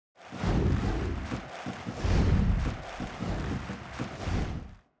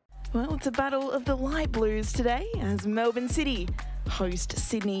Well, it's a battle of the light blues today as Melbourne City host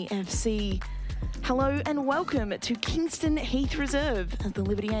Sydney FC. Hello and welcome to Kingston Heath Reserve as the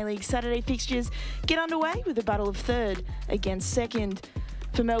Liberty A-League Saturday fixtures get underway with a battle of third against second.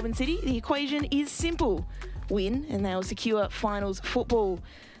 For Melbourne City, the equation is simple. Win and they'll secure finals football.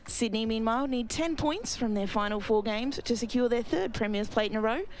 Sydney, meanwhile, need 10 points from their final 4 games to secure their third Premier's Plate in a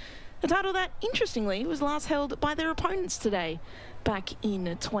row. A title that, interestingly, was last held by their opponents today, back in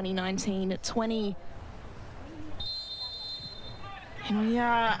 2019-20. And we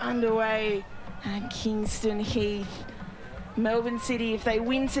are underway at Kingston Heath. Melbourne City, if they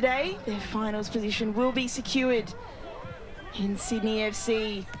win today, their finals position will be secured. And Sydney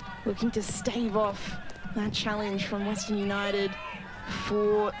FC looking to stave off that challenge from Western United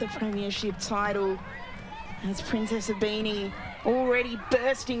for the Premiership title. As Princess Abini already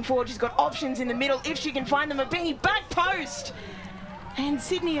bursting forward. She's got options in the middle if she can find them. Abini back post. And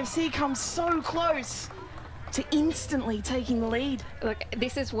Sydney FC comes so close to instantly taking the lead. Look,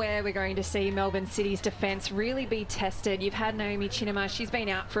 this is where we're going to see Melbourne City's defence really be tested. You've had Naomi Chinema. She's been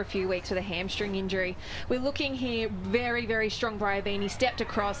out for a few weeks with a hamstring injury. We're looking here very, very strong by Abini. Stepped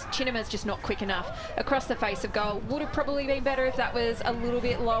across. Chinema's just not quick enough. Across the face of goal. Would have probably been better if that was a little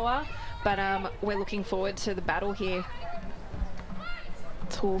bit lower. But we're looking forward to the battle here.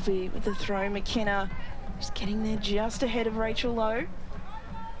 Torby with the throw. McKenna just getting there just ahead of Rachel Lowe.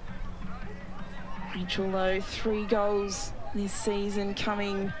 Rachel Lowe, 3 goals this season,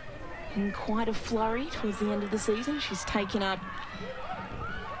 coming in quite a flurry towards the end of the season. She's taken up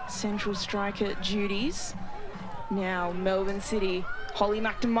central striker duties. Now Melbourne City, Holly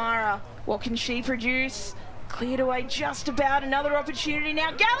McNamara, what can she produce? Cleared away just about, another opportunity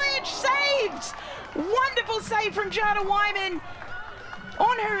now. Galich saved! Wonderful save from Jada Wyman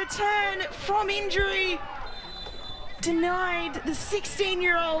on her return from injury. Denied the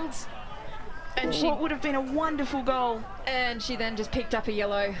 16-year-old. And what would have been a wonderful goal. And she then just picked up a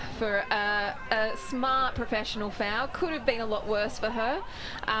yellow for a smart professional foul. Could have been a lot worse for her.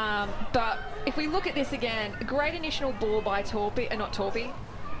 But if we look at this again, a great initial ball by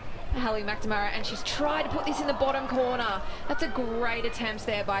Holly McNamara, and she's tried to put this in the bottom corner. That's a great attempt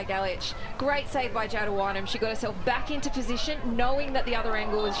there by Galich. Great save by Jada Wyman. She got herself back into position, knowing that the other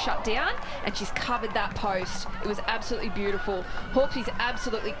angle was shut down, and she's covered that post. It was absolutely beautiful. Hawkeye's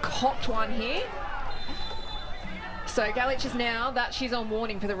absolutely copped one here. So Galich is now that she's on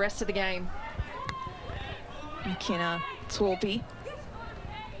warning for the rest of the game. McKenna, Torpy.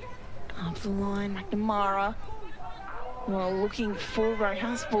 Up the line, McNamara. Well, looking for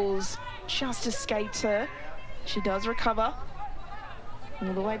Rojas, balls just escaped her. She does recover.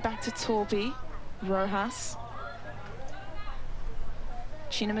 All the way back to Torpy. Rojas.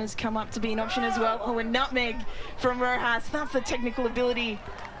 Chinema's come up to be an option as well. Oh, a nutmeg from Rojas. That's the technical ability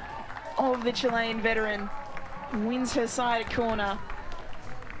of the Chilean veteran. Wins her side at corner.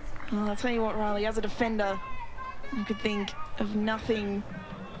 Oh, I'll tell you what, Riley, as a defender, I could think of nothing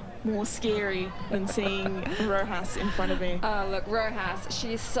more scary than seeing Rojas in front of me. Oh, look, Rojas,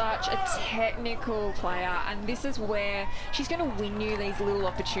 she is such a technical player, and this is where she's going to win you these little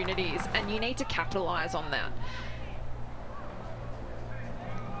opportunities, and you need to capitalise on that.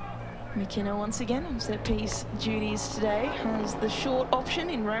 McKenna once again on set piece duties today has the short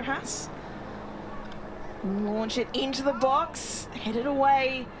option in Rojas. Launch it into the box, headed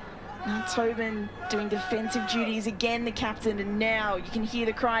away. Now Tobin doing defensive duties again, the captain, and now you can hear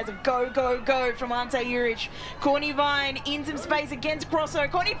the cries of go, go, go from Ante Juric. Courtney Vine in some space against Grosso.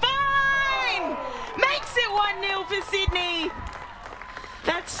 Courtney Vine makes it 1-0 for Sydney.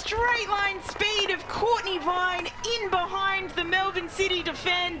 That straight line speed of Courtney Vine in behind the Melbourne City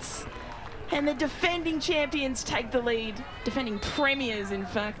defence. And the defending champions take the lead. Defending premiers, in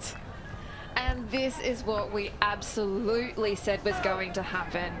fact. And this is what we absolutely said was going to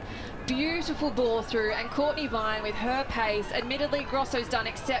happen. Beautiful ball through, and Courtney Vine with her pace. Admittedly, Grosso's done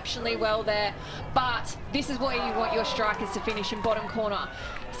exceptionally well there, but this is where you want your strikers to finish in bottom corner.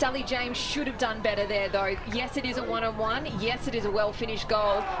 Sally James should have done better there, though. Yes, it is a 1-on-1. Yes, it is a well-finished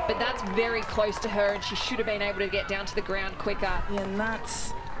goal, but that's very close to her, and she should have been able to get down to the ground quicker. Yeah, and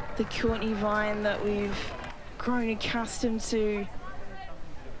that's the Courtney Vine that we've grown accustomed to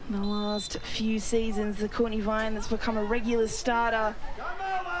in the last few seasons. The Courtney Vine that's become a regular starter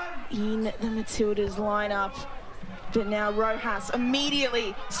in the Matildas lineup. But now Rojas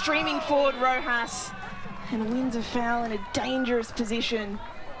immediately streaming forward, Rojas, and wins a foul in a dangerous position.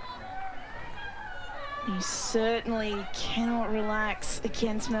 You certainly cannot relax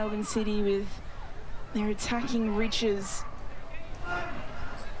against Melbourne City with their attacking riches.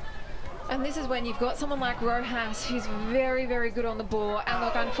 And this is when you've got someone like Rojas who's very, very good on the ball. And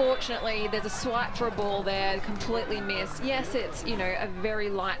look, unfortunately, there's a swipe for a ball there, completely missed. Yes, it's, you know, a very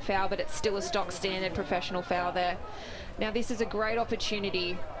light foul, but it's still a stock standard professional foul there. Now, this is a great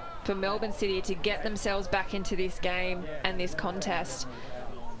opportunity for Melbourne City to get themselves back into this game and this contest.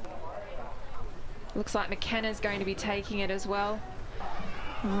 Looks like McKenna's going to be taking it as well.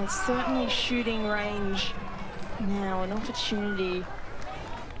 Well, it's certainly shooting range now, an opportunity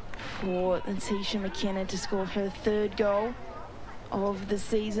for Tisha McKenna to score her 3rd goal of the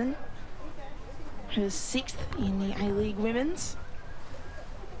season, her 6th in the A-League Women's.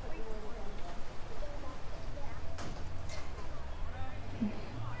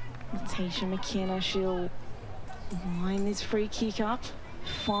 Tisha McKenna, she'll line this free kick up.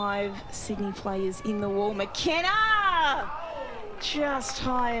 5 Sydney players in the wall. McKenna! Just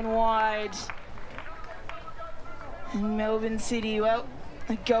high and wide. And Melbourne City, well,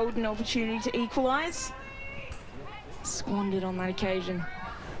 a golden opportunity to equalise. Squandered on that occasion.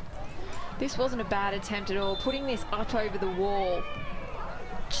 This wasn't a bad attempt at all. Putting this up over the wall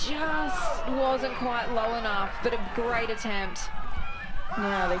just wasn't quite low enough, but a great attempt.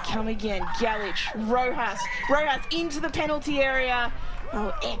 Now they come again. Galich, Rojas into the penalty area.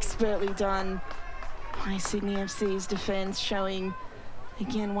 Oh, expertly done by Sydney FC's defence, showing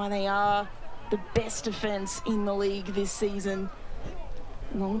again why they are the best defence in the league this season.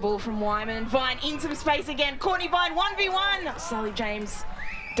 Long ball from Wyman. Vine in some space again. Courtney Vine 1v1. Sally James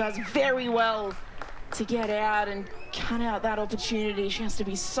does very well to get out and cut out that opportunity. She has to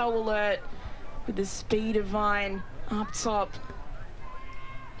be so alert with the speed of Vine up top.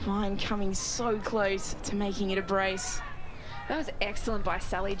 Vine coming so close to making it a brace. That was excellent by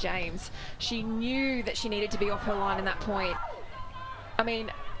Sally James. She knew that she needed to be off her line in that point. I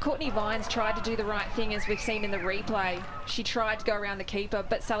mean, Courtney Vines tried to do the right thing, as we've seen in the replay. She tried to go around the keeper,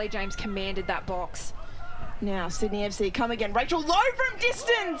 but Sally James commanded that box. Now Sydney FC come again. Rachel Lowe from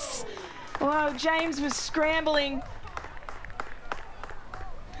distance. Wow, James was scrambling.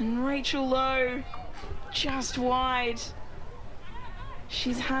 And Rachel Lowe just wide.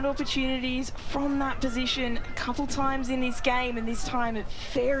 She's had opportunities from that position a couple times in this game, and this time it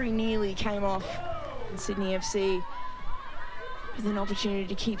very nearly came off. And Sydney FC with an opportunity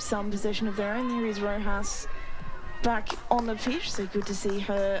to keep some possession of their own. There is Rojas back on the pitch, so good to see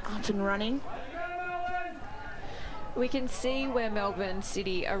her up and running. We can see where Melbourne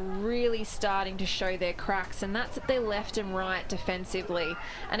City are really starting to show their cracks, and that's at their left and right defensively.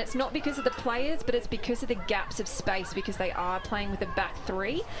 And it's not because of the players, but it's because of the gaps of space, because they are playing with a back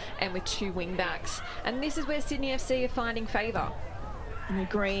 3 and with 2 wing backs. And this is where Sydney FC are finding favour. And a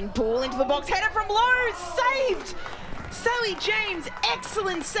green ball into the box, header from Lowe, saved! Sally James,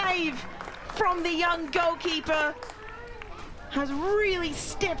 excellent save from the young goalkeeper. Has really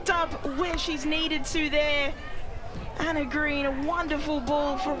stepped up where she's needed to there. Anna Green, a wonderful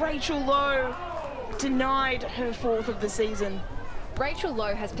ball for Rachel Lowe. Denied her 4th of the season. Rachel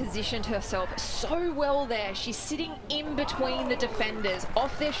Lowe has positioned herself so well there. She's sitting in between the defenders,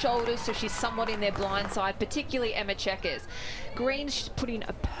 off their shoulders, so she's somewhat in their blind side, particularly Emma Checkers. Green's put in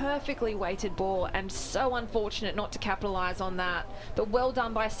a perfectly weighted ball, and so unfortunate not to capitalise on that. But well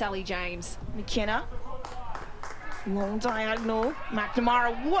done by Sally James. McKenna. Long diagonal.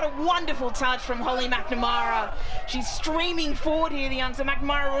 McNamara, what a wonderful touch from Holly McNamara. She's streaming forward here, the youngster.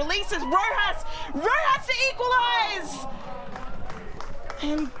 McNamara releases. Rojas to equalise!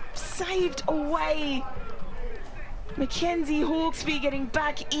 And saved away. Mackenzie Hawkesby getting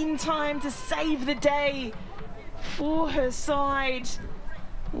back in time to save the day for her side.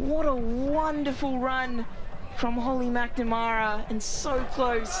 What a wonderful run from Holly McNamara, and so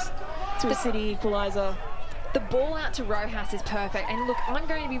close to a City equaliser. The ball out to Rojas is perfect. And look, I'm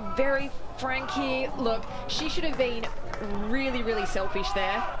going to be very frank here. Look, she should have been really, really selfish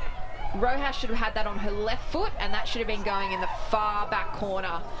there. Rojas should have had that on her left foot, and that should have been going in the far back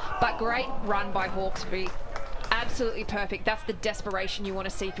corner. But great run by Hawkesby. Absolutely perfect. That's the desperation you want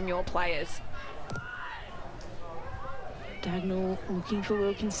to see from your players. Dagnall looking for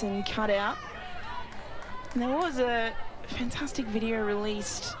Wilkinson, cut out. And there was a fantastic video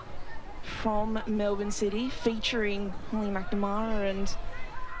released from Melbourne City featuring Holly McNamara and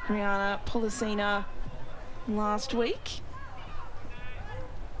Rihanna Policina last week.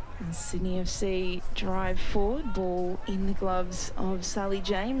 And Sydney FC drive forward, ball in the gloves of Sally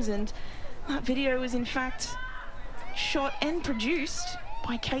James, and that video was in fact shot and produced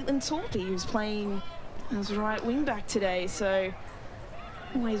by Caitlin Torpy, who's playing as right wing back today. So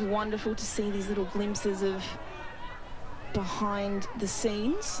always wonderful to see these little glimpses of behind the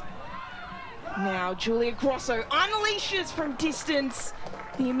scenes. Now Julia Grosso unleashes from distance,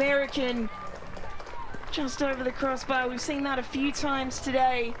 The American just over the crossbar. We've seen that a few times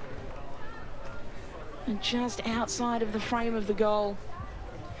today. And just outside of the frame of the goal.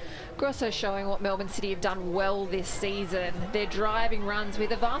 Grosso showing what Melbourne City have done well this season. They're driving runs with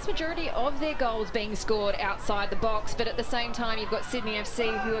the vast majority of their goals being scored outside the box, but at the same time you've got Sydney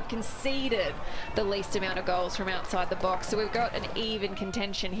FC who have conceded the least amount of goals from outside the box. So we've got an even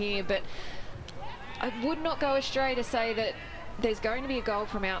contention here, but I would not go astray to say that there's going to be a goal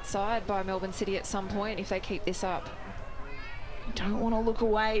from outside by Melbourne City at some point if they keep this up. You don't want to look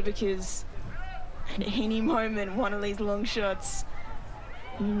away because at any moment one of these long shots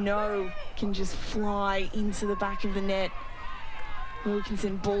can just fly into the back of the net.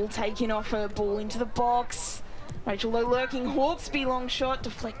 Wilkinson, ball taken off her, ball into the box. Rachel Lowe lurking, Hawkesby long shot,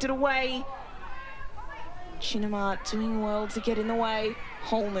 deflected away. Chinamar doing well to get in the way.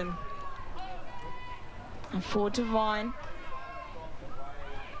 Holman. And forward to Vine.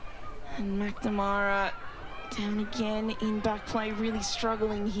 And McNamara down again in back play, really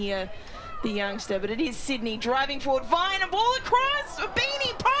struggling here, the youngster, but it is Sydney driving forward. Vine, a ball across, a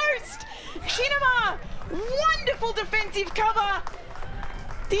beanie post. Chinamar, wonderful defensive cover.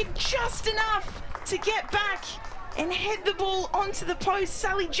 Did just enough to get back and head the ball onto the post.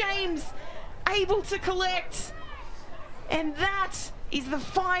 Sally James able to collect. And that is the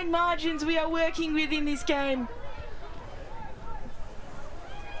fine margins we are working with in this game.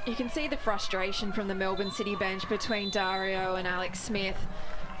 You can see the frustration from the Melbourne City bench between Dario and Alex Smith.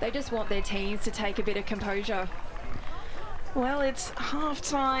 They just want their teams to take a bit of composure. Well, it's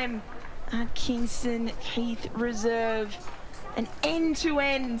half-time at Kingston Heath Reserve. An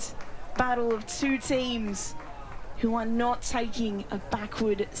end-to-end battle of two teams who are not taking a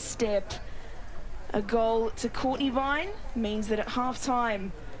backward step. A goal to Courtney Vine means that at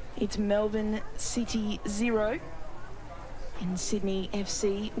half-time it's Melbourne City 0 and Sydney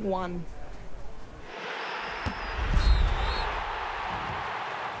FC 1.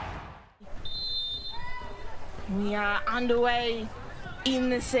 We are underway in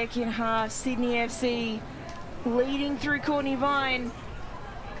the second half. Sydney FC leading through Courtney Vine,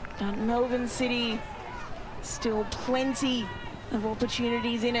 but Melbourne City still plenty of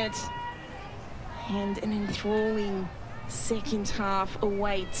opportunities in it, and an enthralling second half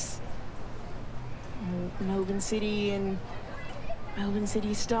awaits. Melbourne City and Melbourne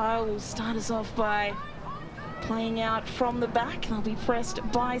City style will start us off by playing out from the back. They'll be pressed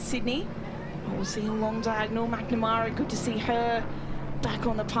by Sydney. We'll see a long diagonal. McNamara, good to see her back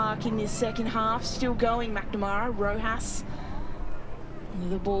on the park in this second half. Still going, McNamara. Rojas.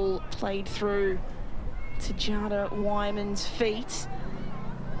 The ball played through to Jada Wyman's feet.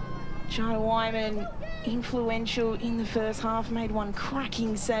 Jada Wyman, influential in the first half, made one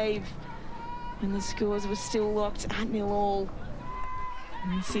cracking save when the scores were still locked at 0-0.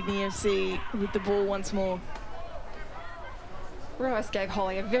 And Sydney FC with the ball once more. Roas gave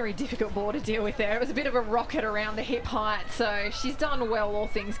Holly a very difficult ball to deal with there. It was a bit of a rocket around the hip height, so she's done well, all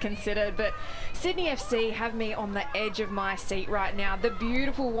things considered. But Sydney FC have me on the edge of my seat right now. The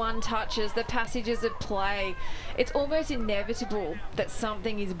beautiful one-touches, the passages of play. It's almost inevitable that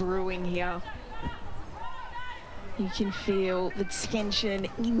something is brewing here. You can feel the tension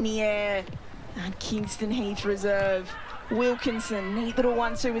in the air at Kingston Heath Reserve. Wilkinson, neat little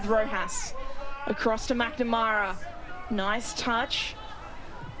 1-2 with Rojas. Across to McNamara. Nice touch.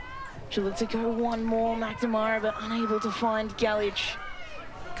 She'll look to go one more, McNamara, but unable to find Galich.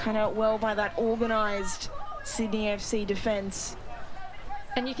 Cut out well by that organised Sydney FC defence.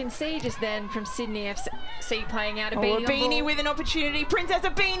 And you can see just then from Sydney FC playing out a beanie. A beanie with an opportunity. Princess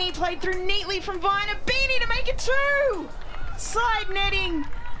Abini played through neatly from Vine. Abini to make it 2! Side netting.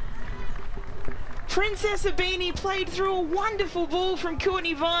 Princess Abini played through a wonderful ball from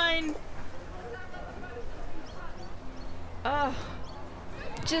Courtney Vine. Oh,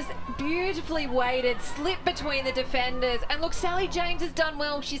 just beautifully weighted, slipped between the defenders. And look, Sally James has done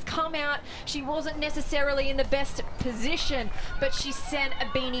well. She's come out. She wasn't necessarily in the best position, but she sent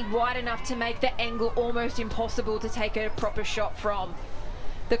Abini wide enough to make the angle almost impossible to take a proper shot from.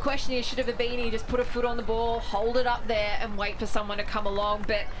 The question is, should have Abini just put a foot on the ball, hold it up there and wait for someone to come along?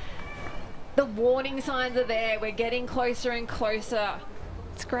 But the warning signs are there. We're getting closer and closer.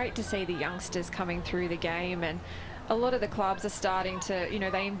 It's great to see the youngsters coming through the game, and a lot of the clubs are starting to, you know,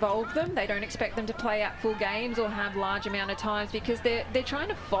 they involve them. They don't expect them to play out full games or have large amount of times because they're trying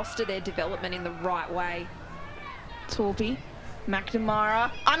to foster their development in the right way. Torpy,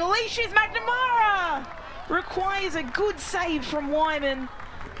 McNamara, unleashes McNamara! Requires a good save from Wyman.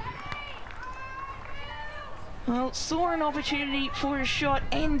 Well, saw an opportunity for a shot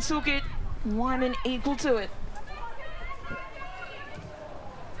and took it. Wyman equal to it.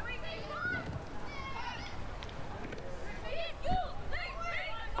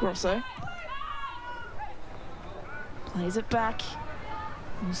 Grosso plays it back.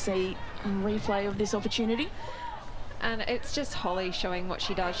 We'll see a replay of this opportunity. And it's just Holly showing what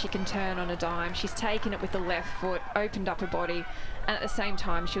she does. She can turn on a dime. She's taken it with the left foot, opened up her body, and at the same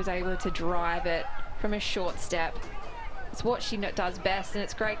time she was able to drive it from a short step. It's what she does best, and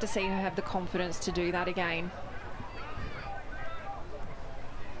it's great to see her have the confidence to do that again.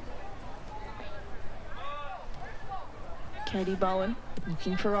 Katie Bowen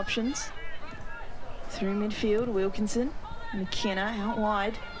looking for options. Through midfield, Wilkinson. McKenna out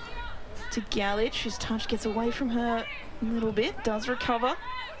wide to Galich, whose touch gets away from her a little bit, does recover.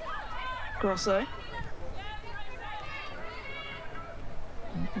 Grosso.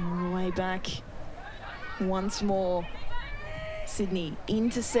 All the way back once more. Sydney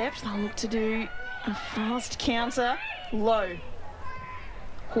intercept. They'll look to do a fast counter. Low.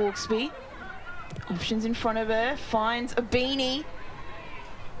 Hawkesby. Options in front of her. Finds a Beanie,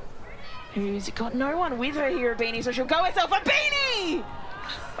 who's got no one with her here, a Beanie, so she'll go herself a Beanie!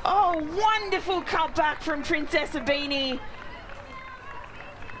 Oh, wonderful cutback from Princess Beanie.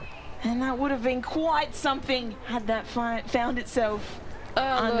 And that would have been quite something had that found itself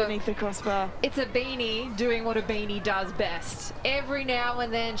underneath the crossbar. It's a Beanie doing what a Beanie does best. Every now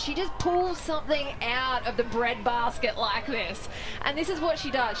and then she just pulls something out of the bread basket like this. And this is what she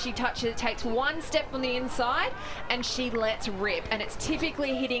does. She touches, takes one step on the inside and she lets rip. And it's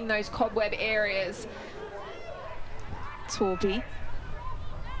typically hitting those cobweb areas. Torpy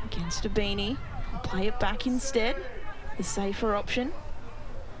against a Beanie. Play it back instead. The safer option.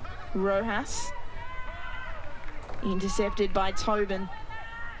 Rojas. Intercepted by Tobin.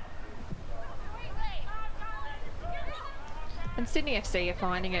 And Sydney FC are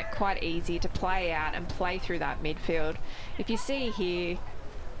finding it quite easy to play out and play through that midfield. If you see here,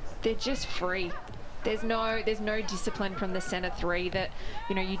 they're just free. There's no discipline from the centre three that,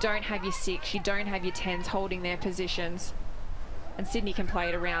 you know, you don't have your 6, you don't have your 10s holding their positions. And Sydney can play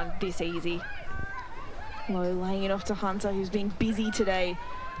it around this easy. Low laying it off to Hunter, who's been busy today.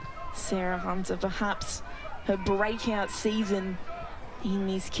 Sarah Hunter, perhaps her breakout season in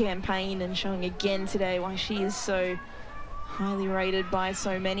this campaign, and showing again today why she is so highly rated by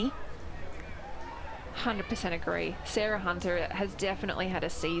so many. 100% agree. Sarah Hunter has definitely had a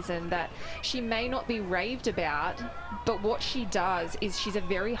season that she may not be raved about, but what she does is she's a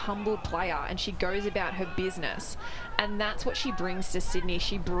very humble player and she goes about her business. And that's what she brings to Sydney.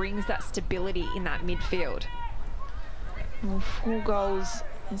 She brings that stability in that midfield. Well, 4 goals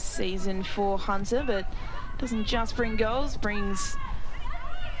this season for Hunter, but doesn't just bring goals, brings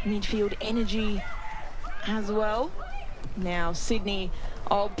midfield energy as well. Now Sydney,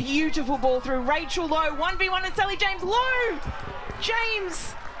 oh, beautiful ball through Rachel Lowe, 1v1 and Sally James. Lowe!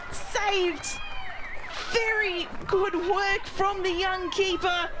 James saved. Very good work from the young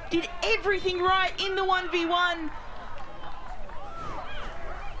keeper. Did everything right in the 1v1.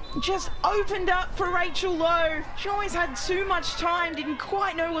 Just opened up for Rachel Lowe. She always had too much time, didn't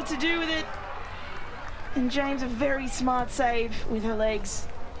quite know what to do with it. And James, a very smart save with her legs.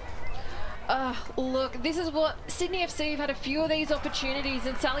 Look, this is what Sydney FC have had a few of these opportunities,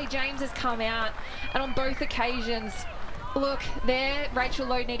 and Sally James has come out, and on both occasions, look, there Rachel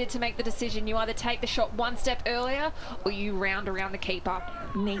Lowe needed to make the decision. You either take the shot one step earlier or you round around the keeper.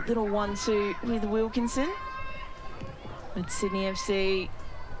 Neat little 1-2 with Wilkinson. But Sydney FC,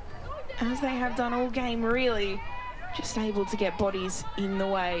 as they have done all game really, just able to get bodies in the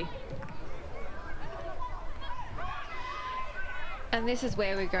way. And this is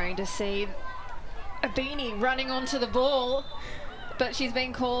where we're going to see a Beanie running onto the ball, but she's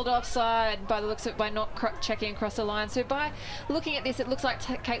been called offside by the looks of it, by not checking across the line. So by looking at this, it looks like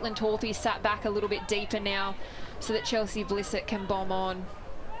Caitlin Torpy sat back a little bit deeper now so that Chelsea Blissett can bomb on.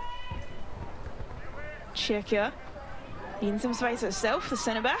 Checker in some space herself, the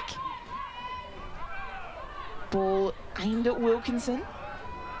centre back. Ball aimed at Wilkinson.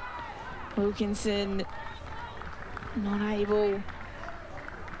 Wilkinson not able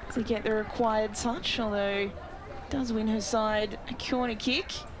to get the required touch, although does win her side a corner kick.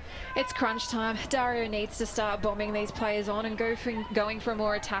 It's crunch time. Dario needs to start bombing these players on and going for a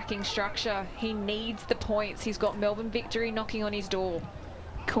more attacking structure. He needs the points. He's got Melbourne victory knocking on his door.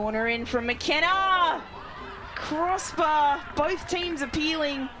 Corner in from McKenna. Crossbar. Both teams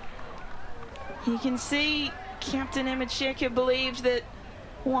appealing. You can see Captain Emma Checker believes that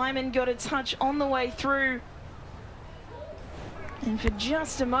Wyman got a touch on the way through. And for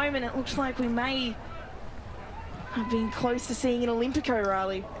just a moment, it looks like we may have been close to seeing an Olympico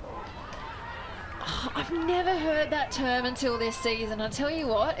rally. Oh, I've never heard that term until this season. I tell you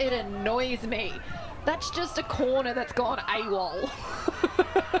what, it annoys me. That's just a corner that's gone AWOL.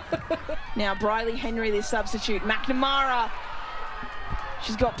 Now Briley Henry, the substitute. McNamara.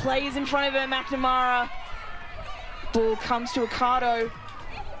 She's got players in front of her, McNamara. Ball comes to Ocado,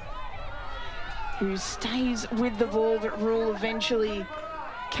 who stays with the ball, but Rule eventually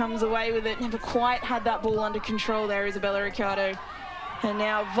comes away with it. Never quite had that ball under control there, Isabella Ocado. And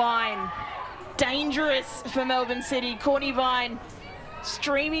now Vine, dangerous for Melbourne City. Courtney Vine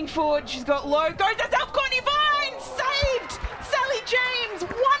streaming forward. She's got low, goes herself. Courtney Vine saved. Sally James,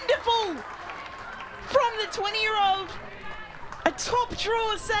 wonderful from the 20-year-old. A top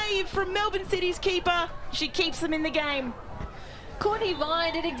draw save from Melbourne City's keeper. She keeps them in the game. Courtney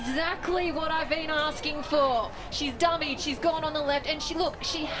Vine did exactly what I've been asking for. She's dummied, she's gone on the left, and she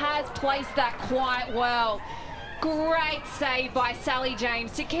has placed that quite well. Great save by Sally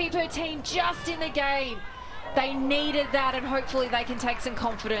James to keep her team just in the game. They needed that, and hopefully they can take some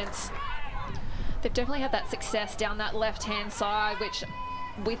confidence. They've definitely had that success down that left-hand side, which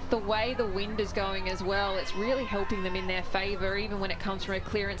with the way the wind is going as well, it's really helping them in their favour, even when it comes from a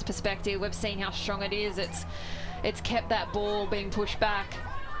clearance perspective. We've seen how strong it is. It's kept that ball being pushed back.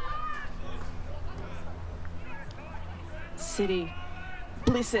 City,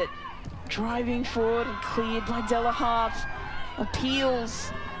 Blissett driving forward and cleared by Della Harp.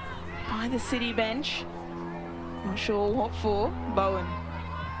 Appeals by the City bench. Not sure what for. Bowen.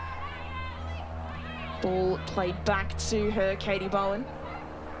 Ball played back to her, Katie Bowen.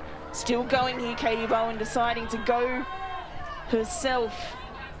 Still going here, Katie Bowen, deciding to go herself.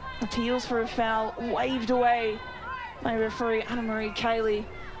 Appeals for a foul, waved away by referee Anna-Marie Cayley.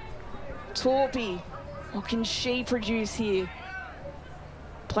 Torpy, what can she produce here?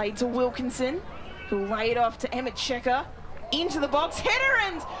 Played to Wilkinson, who'll lay it off to Emma Checker. Into the box, header,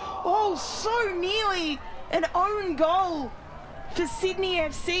 and oh, so nearly an own goal for Sydney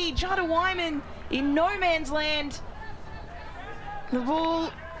FC. Jada Wyman in no man's land. The ball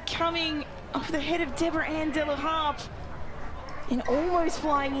coming off the head of Deborah Ann Della Harp and almost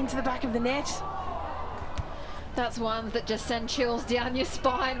flying into the back of the net. That's ones that just send chills down your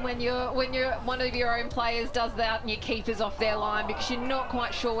spine when one of your own players does that and your keeper's off their line, because you're not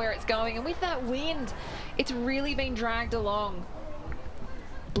quite sure where it's going. And with that wind, it's really been dragged along.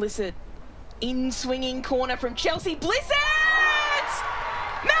 Blissett, in swinging corner from Chelsea. Blissett!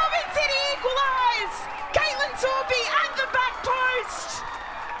 Melbourne City equalise! Caitlin Torpy at the back post!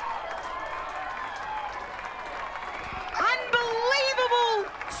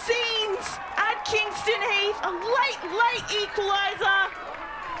 Unbelievable scenes at Kingston Heath. A late equaliser.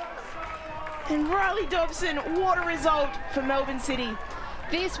 And Riley Dobson, what a result for Melbourne City.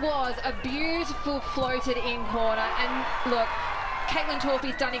 This was a beautiful floated in corner, and look, Caitlin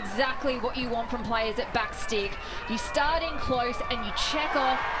Torpy's done exactly what you want from players at back stick. You start in close and you check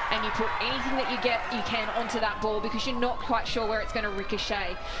off and you put anything that you can onto that ball, because you're not quite sure where it's going to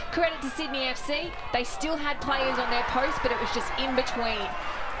ricochet. Credit to Sydney FC. They still had players on their post, but it was just in between.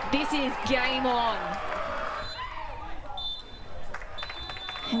 This is game on.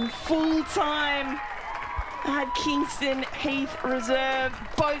 And full time at Kingston Heath Reserve.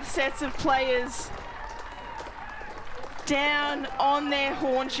 Both sets of players down on their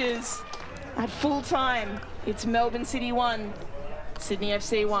haunches at full time. It's Melbourne City 1, Sydney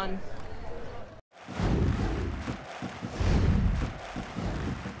FC 1.